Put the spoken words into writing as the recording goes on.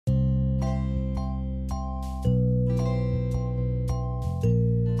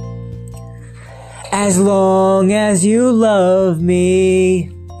as long as you love me.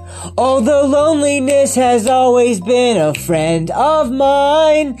 Although loneliness has always been a friend of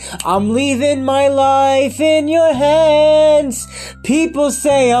mine, I'm leaving my life in your hands. People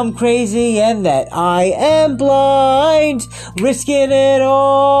say I'm crazy and that I am blind, risking it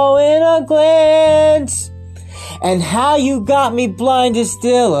all in a glance. And how you got me blind is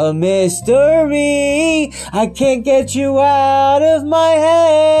still a mystery. I can't get you out of my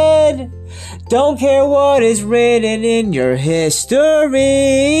head. Don't care what is written in your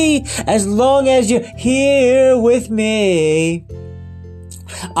history, as long as you're here with me.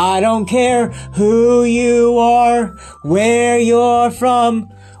 I don't care who you are, where you're from,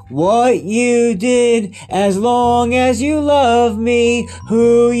 what you did, as long as you love me.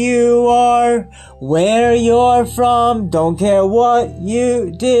 Who you are, where you're from, don't care what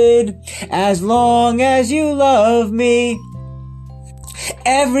you did, as long as you love me.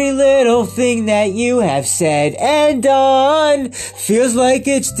 Every little thing that you have said and done feels like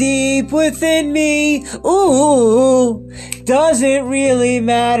it's deep within me. Ooh, doesn't really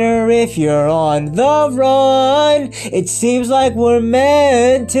matter if you're on the run. It seems like we're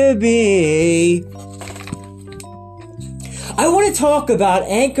meant to be. I want to talk about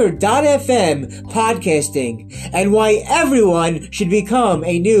Anchor.fm podcasting and why everyone should become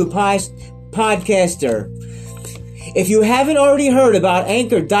a new podcaster. If you haven't already heard about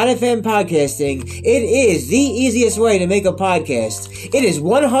Anchor.fm podcasting, it is the easiest way to make a podcast. It is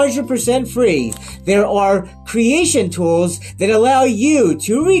 100% free. There are creation tools that allow you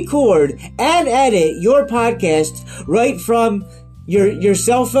to record and edit your podcast right from your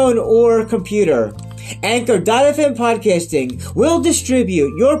cell phone or computer. Anchor.fm podcasting will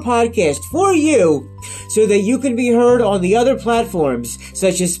distribute your podcast for you so that you can be heard on the other platforms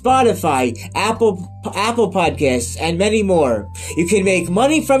such as Spotify, Apple Podcasts, and many more. You can make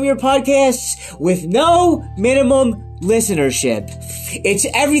money from your podcasts with no minimum listenership. It's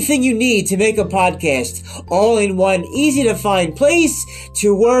everything you need to make a podcast, all in one easy to find place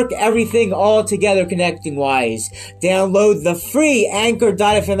to work everything all together connecting wise. Download the free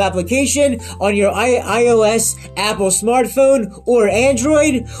Anchor.fm application on your iOS, Apple smartphone, or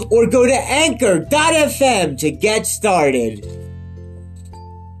Android, or go to Anchor.fm to get started.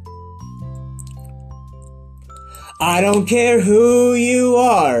 I don't care who you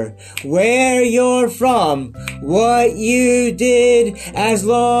are, where you're from, what you did, as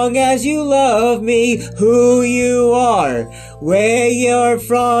long as you love me. Who you are, where you're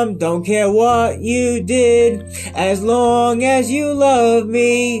from, don't care what you did, as long as you love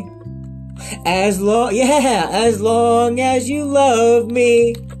me. As long as you love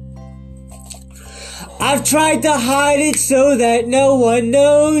me. I've tried to hide it so that no one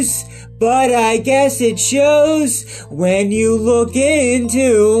knows, but I guess it shows when you look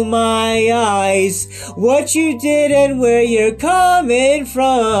into my eyes. What you did and where you're coming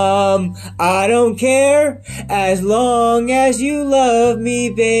from. I don't care as long as you love me,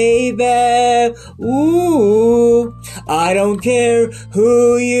 baby. Ooh, I don't care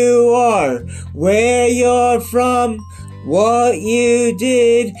who you are, where you're from, what you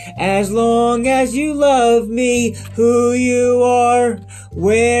did, as long as you love me. Who you are,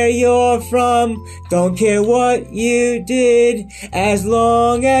 where you're from, don't care what you did, as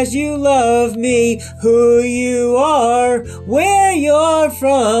long as you love me. Who you are, where you're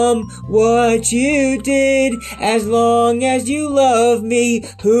from, what you did, as long as you love me.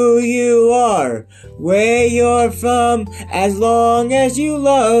 Who you are, where you're from, as long as you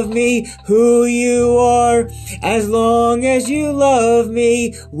love me. Who you are, as long as you love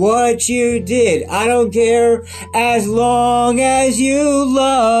me. What you did, I don't care, as long as you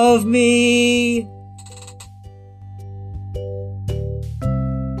love me.